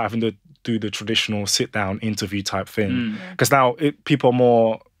without having to do the traditional sit down interview type thing. Because now people are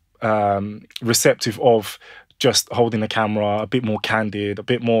more receptive of just holding the camera, a bit more candid, a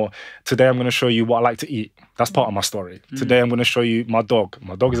bit more, today I'm going to show you what I like to eat. That's part of my story. Today I'm going to show you my dog.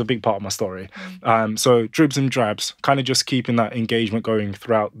 My dog is a big part of my story. So dribs and drabs, kind of just keeping that engagement going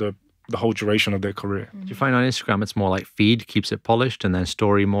throughout the whole duration of their career. Do you find on Instagram it's more like feed keeps it polished and then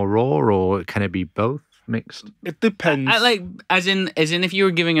story more raw, or can it be both mixed? It depends. I like, as in if you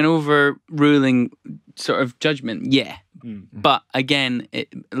were giving an overruling sort of judgment, yeah. But again,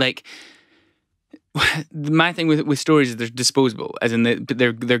 my thing with stories is they're disposable, as in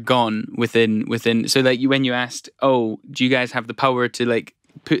they're gone within. So like when you asked, oh, do you guys have the power to like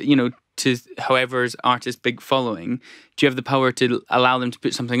put, to however's artist big following, do you have the power to allow them to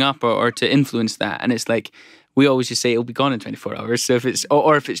put something up or to influence that? And it's like, we always just say it'll be gone in 24 hours. So if it's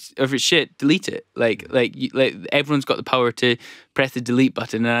or if it's shit, delete it. Like everyone's got the power to press the delete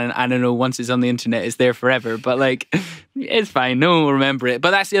button, and I don't know, once it's on the internet, it's there forever. But like, it's fine. No one will remember it.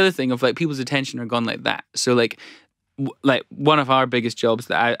 But that's the other thing of like people's attention are gone like that. So like one of our biggest jobs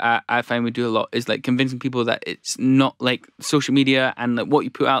that I find we do a lot is like convincing people that it's not like social media and like what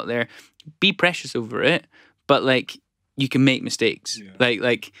you put out there. Be precious over it, but like you can make mistakes.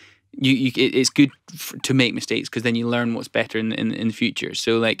 Like. It's good to make mistakes because then you learn what's better in the future.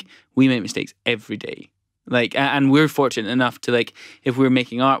 So like we make mistakes every day, like, and we're fortunate enough to like, if we're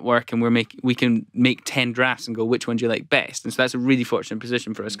making artwork and we can make 10 drafts and go, which one do you like best? And so that's a really fortunate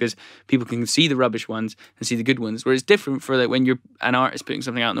position for us because people can see the rubbish ones and see the good ones. Where it's different for like when you're an artist putting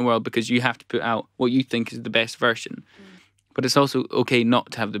something out in the world, because you have to put out what you think is the best version. But it's also okay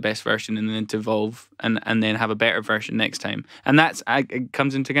not to have the best version and then to evolve and then have a better version next time. And that's it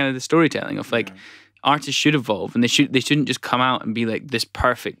comes into kind of the storytelling of like artists should evolve, and they shouldn't just come out and be like this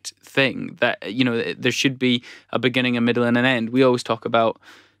perfect thing. That there should be a beginning, a middle, and an end. We always talk about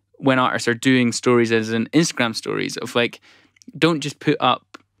when artists are doing stories as in Instagram stories of like, don't just put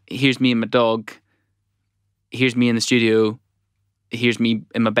up, here's me and my dog, here's me in the studio, here's me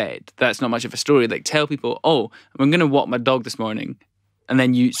in my bed. That's not much of a story. Like, tell people, oh, I'm going to walk my dog this morning. And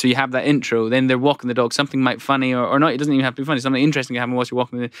then you have that intro, then they're walking the dog, something might funny or not, it doesn't even have to be funny, something interesting can happen whilst you're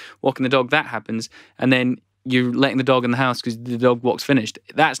walking the dog, that happens. And then you're letting the dog in the house because the dog walk's finished.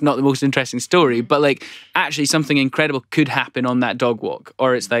 That's not the most interesting story, but like actually something incredible could happen on that dog walk.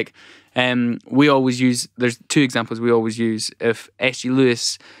 Or it's like, we always use, there's 2 examples we always use. If S.G.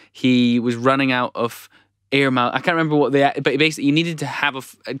 Lewis, he was running out of air miles. I can't remember but basically he needed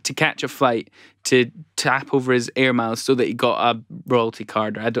to catch a flight to tap over his air miles so that he got a royalty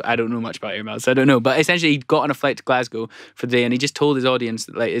card. I don't know much about air miles, so I don't know. But essentially he got on a flight to Glasgow for the day, and he just told his audience,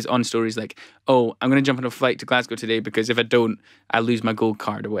 like his on stories, like, oh, I'm going to jump on a flight to Glasgow today because if I don't, I lose my gold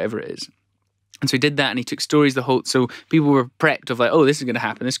card or whatever it is. And so he did that, and he took stories so people were prepped of like, oh, this is going to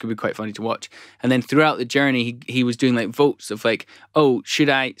happen, this could be quite funny to watch. And then throughout the journey, he was doing like votes of like, oh, should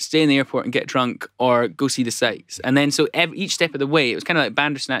I stay in the airport and get drunk or go see the sights? And then so each step of the way, it was kind of like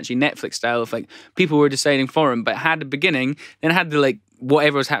Bandersnatchy Netflix style of like people were deciding for him, but it had the beginning, then it had the like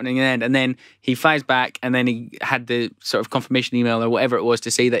whatever was happening in the end, and then he flies back, and then he had the sort of confirmation email or whatever it was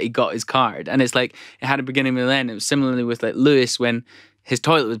to say that he got his card. And it's like it had a beginning and an end. It was similarly with like Lewis when his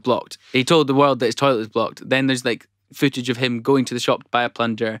toilet was blocked. He told the world that his toilet was blocked. Then there's like footage of him going to the shop to buy a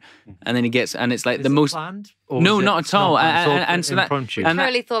plunger, and then he gets, and it's like the most planned? No, not at all. And so that, I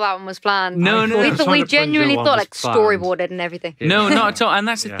totally thought that one was planned. No. We genuinely thought like storyboarded and everything. No, not at all. And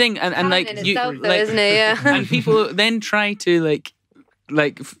that's the thing. And like you, like, isn't it? Yeah. And people then try to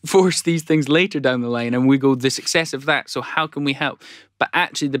like force these things later down the line, and we go, the success of that, so how can we help? But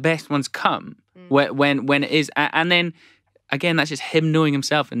actually the best ones come when it is, and then again, that's just him knowing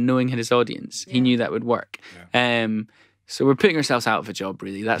himself and knowing his audience. He knew that would work. So we're putting ourselves out of a job,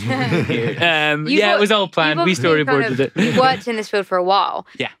 really. That's what we're here. It was all planned. We storyboarded it. You've worked in this field for a while.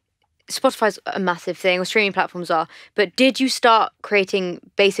 Yeah. Spotify's a massive thing, or streaming platforms are. But did you start creating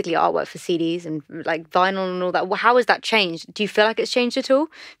basically artwork for CDs and like vinyl and all that? How has that changed? Do you feel like it's changed at all?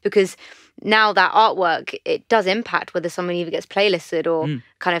 Because now that artwork, it does impact whether someone either gets playlisted or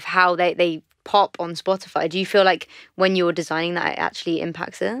kind of how they pop on Spotify. Do you feel like when you're designing that, it actually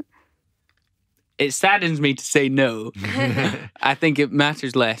impacts it? It saddens me to say no. I think it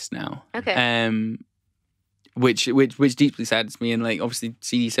matters less now. Okay. Which deeply saddens me. And like obviously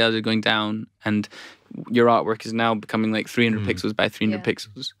CD sales are going down, and your artwork is now becoming like 300 pixels by 300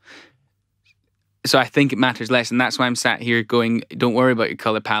 pixels. so I think it matters less, and that's why I'm sat here going, don't worry about your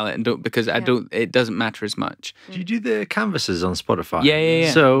color palette, and it doesn't matter as much. Do you do the canvases on Spotify?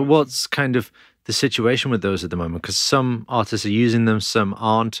 Yeah. So what's kind of the situation with those at the moment? Because some artists are using them, some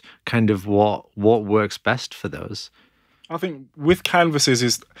aren't. Kind of what works best for those? I think with canvases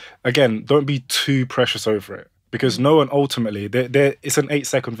is, again, don't be too precious over it. Because no one ultimately, it's an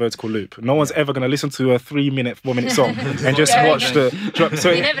 8-second vertical loop. No one's ever going to listen to a 3-minute, 4-minute song and just watch the.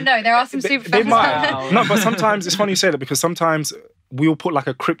 So you never know. There are some super fans. They might. No, but sometimes it's funny you say that, because sometimes we'll put like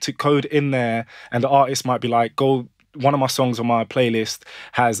a cryptic code in there, and the artist might be like, "Go." One of my songs on my playlist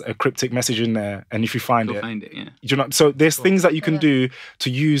has a cryptic message in there, and if you find it, yeah. You know. So there's things that you can do to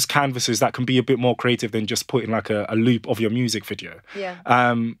use canvases that can be a bit more creative than just putting like a loop of your music video. Yeah.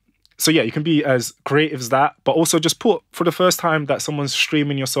 So yeah, you can be as creative as that, but also just put, for the first time that someone's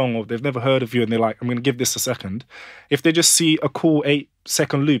streaming your song or they've never heard of you and they're like, I'm going to give this a second. If they just see a cool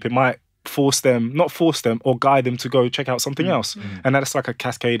 8-second loop, it might not force them or guide them to go check out something else. And that's like a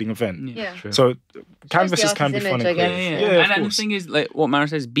cascading event. Yeah. So canvases can be fun and creative. Yeah, and the thing is, like what Mauro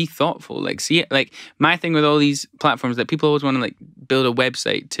says, be thoughtful. Like, see it. Like my thing with all these platforms, that people always want to like build a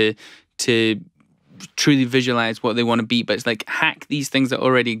website to truly visualize what they want to be, but it's like hack these things that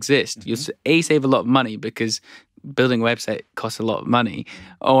already exist. You'll save a lot of money because building a website costs a lot of money,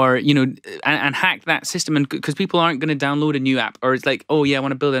 or and hack that system, and because people aren't going to download a new app, or it's like, oh yeah, I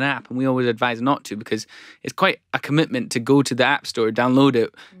want to build an app, and we always advise not to, because it's quite a commitment to go to the app store, download it,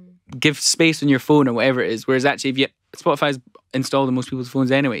 give space on your phone or whatever it is. Whereas actually, Spotify's installed on most people's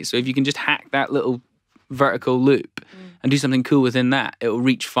phones anyway, so if you can just hack that little vertical loop and do something cool within that, it will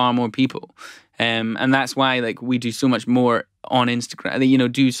reach far more people. And that's why like we do so much more on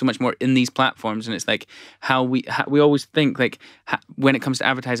Instagram, do so much more in these platforms. And it's like how we always think like when it comes to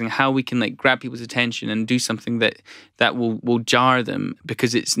advertising, how we can like grab people's attention and do something that will jar them,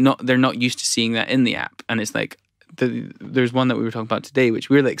 because they're not used to seeing that in the app. And it's like, there's one that we were talking about today, which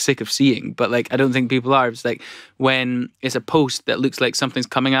we're like sick of seeing, but like I don't think people are. It's like when it's a post that looks like something's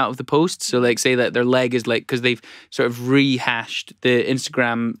coming out of the post. So like say that their leg is like, because they've sort of rehashed the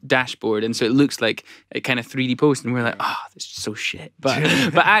Instagram dashboard, and so it looks like a kind of 3D post, and we're like, oh, this is so shit. But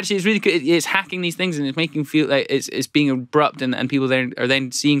actually, it's really good. It's hacking these things, and it's making feel like it's being abrupt, and people there are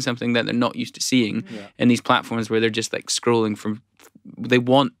then seeing something that they're not used to seeing in these platforms where they're just like scrolling from. They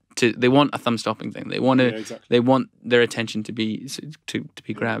want a thumb stopping thing. They want their attention to be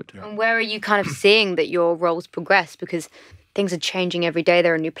grabbed. And where are you kind of seeing that your roles progress? Because things are changing every day.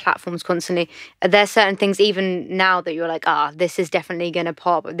 There are new platforms constantly. Are there certain things even now that you're like, this is definitely going to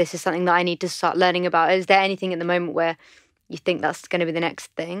pop, this is something that I need to start learning about? Is there anything at the moment where you think that's going to be the next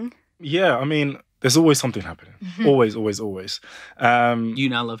thing? Yeah, I mean, there's always something happening. Always. You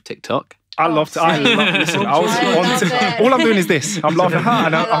now love TikTok. I love to. Listen, I was on TikTok. All I'm doing is this. I'm laughing.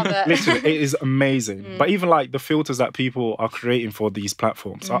 And I'm literally, it is amazing. But even like the filters that people are creating for these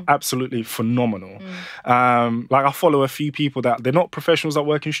platforms are absolutely phenomenal. Like I follow a few people that they're not professionals that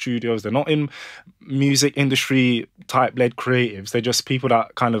work in studios. They're not in music industry type led creatives. They're just people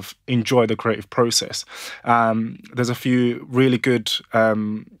that kind of enjoy the creative process. There's a few really good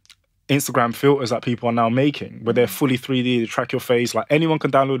Instagram filters that people are now making, where they're fully 3D, they track your face. Like anyone can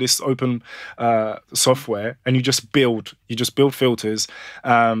download this open software, and you just build filters.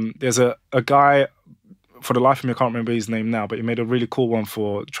 There's a guy, for the life of me, I can't remember his name now, but he made a really cool one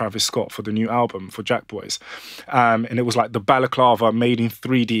for Travis Scott for the new album for Jack Boys. And it was like the balaclava made in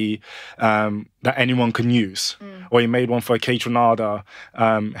 3D that anyone can use. Or he made one for Kate Renata,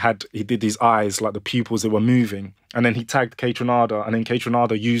 he did these eyes, like the pupils that were moving. And then he tagged Kate Renata, and then Kate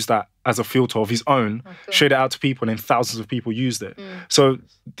Renata used that as a filter of his own, shared it out to people, and then thousands of people used it. So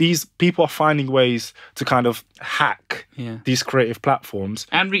these people are finding ways to kind of hack these creative platforms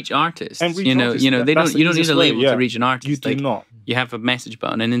and reach artists. You don't need a label to reach an artist. You do not. You have a message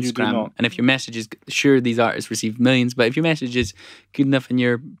button on Instagram, and if your message is, sure, these artists receive millions, but if your message is good enough and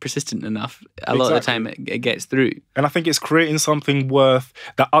you're persistent enough, a lot of the time it gets through. And I think it's creating something worth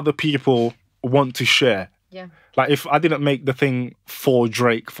that other people want to share. Yeah. Like if I didn't make the thing for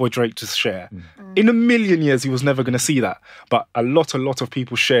Drake to share, in a million years he was never going to see that. But a lot of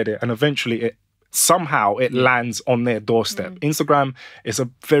people shared it, and eventually it lands on their doorstep. Instagram is a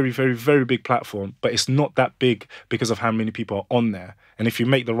very, very, very big platform, but it's not that big because of how many people are on there. And if you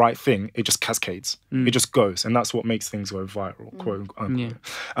make the right thing, it just cascades. It just goes, and that's what makes things go viral, quote unquote.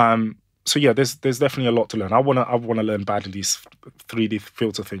 So yeah, there's definitely a lot to learn. I wanna learn badly these 3D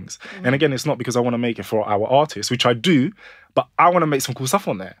filter things. And again, it's not because I want to make it for our artists, which I do, but I want to make some cool stuff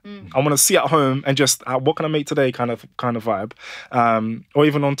on there. I want to sit at home and just what can I make today kind of vibe. Or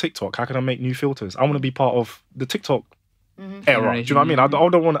even on TikTok, how can I make new filters? I want to be part of the TikTok era. Do you know what I mean? I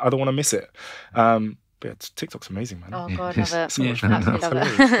don't want to miss it. But yeah, TikTok's amazing, man. Oh God, love it. So much Absolutely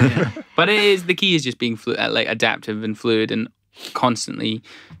love it. But the key is just being like adaptive and fluid and constantly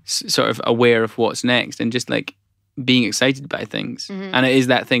sort of aware of what's next and just like being excited by things. And it is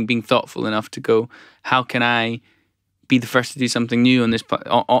that thing, being thoughtful enough to go, how can I be the first to do something new on this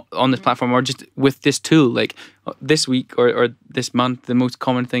platform, or just with this tool? Like this week or this month, the most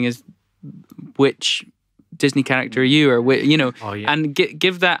common thing is which Disney character are you, or you know, and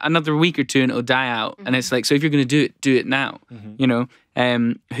give that another week or two and it'll die out. And it's like, so if you're going to do it now. You know,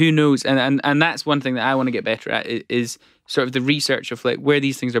 who knows? And that's one thing that I want to get better at is sort of the research of like where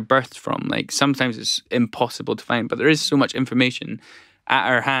these things are birthed from. Like sometimes it's impossible to find, but there is so much information at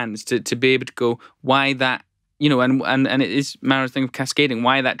our hands to be able to go, why that, you know, and it is Mauro's thing of cascading,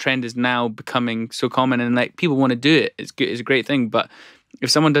 why that trend is now becoming so common, and like people want to do it. It's good, it's a great thing, but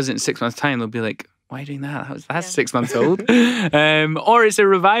if someone does it in 6 months' time, they'll be like, why are you doing that? That's 6 months old. Or it's a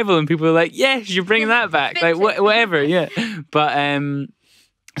revival and people are like, yes, you're bringing that back. Like whatever, yeah. But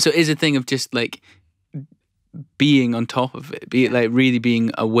so it is a thing of just like being on top of it, like really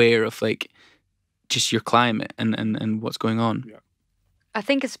being aware of like just your climate and what's going on. Yeah. I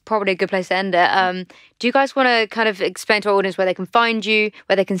think it's probably a good place to end it. Do you guys want to kind of explain to our audience where they can find you,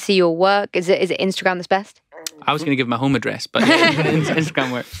 where they can see your work? Is it Instagram that's best? I was going to give my home address, but yeah,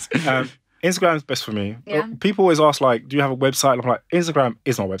 Instagram works. Instagram's best for me. Yeah. People always ask, like, do you have a website? I'm like, Instagram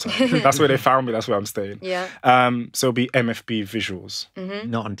is my website. That's where they found me. That's where I'm staying. Yeah. So it'll be MFB Visuals.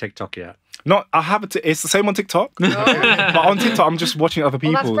 Not on TikTok yet. I have it. It's the same on TikTok. But on TikTok, I'm just watching other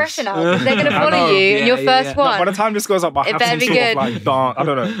people's. Well, that's pressure now. They're going to follow you in your first one. By the time this goes up, I have some sort of like dance. I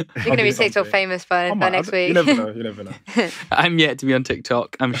don't know. You're going to be TikTok famous by next week. You never know. I'm yet to be on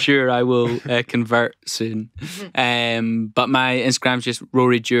TikTok. I'm sure I will convert soon. But my Instagram's just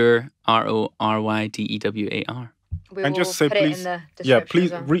Rory Dewar, RORYDEWAR. And just say,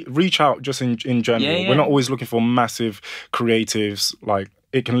 please reach out just in general. Yeah. We're not always looking for massive creatives. Like,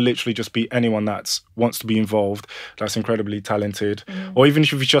 it can literally just be anyone that wants to be involved, that's incredibly talented. Or even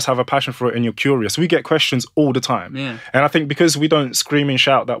if you just have a passion for it and you're curious. We get questions all the time. Yeah. And I think because we don't scream and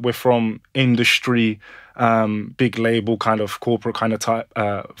shout that we're from industry, big label kind of corporate kind of type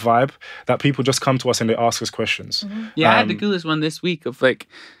vibe, that people just come to us and they ask us questions. Yeah, I had the coolest one this week of like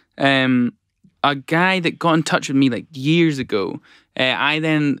a guy that got in touch with me like years ago. I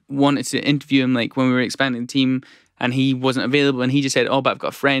then wanted to interview him like when we were expanding the team, and he wasn't available, and he just said, oh, but I've got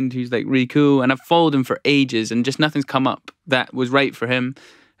a friend who's like really cool, and I've followed him for ages and just nothing's come up that was right for him.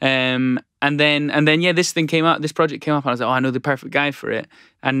 And then this thing came up, this project came up, and I was like, oh, I know the perfect guy for it.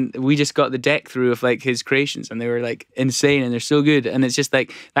 And we just got the deck through of like his creations, and they were like insane and they're so good. And it's just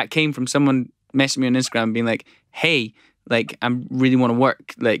like that came from someone messaging me on Instagram being like, hey, like I really want to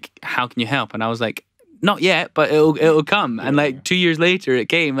work, like how can you help? And I was like, not yet, but it'll come. And like 2 years later it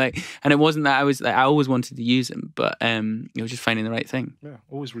came, like, and it wasn't that I was like, I always wanted to use him, but it was just finding the right thing. Yeah,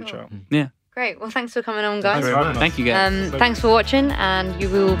 always reach out. Yeah. Great. Well, thanks for coming on, guys. Thank you, guys. Thanks for watching, and you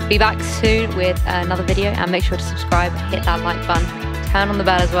will be back soon with another video. And make sure to subscribe, hit that like button, turn on the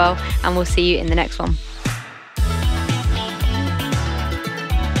bell as well, and we'll see you in the next one.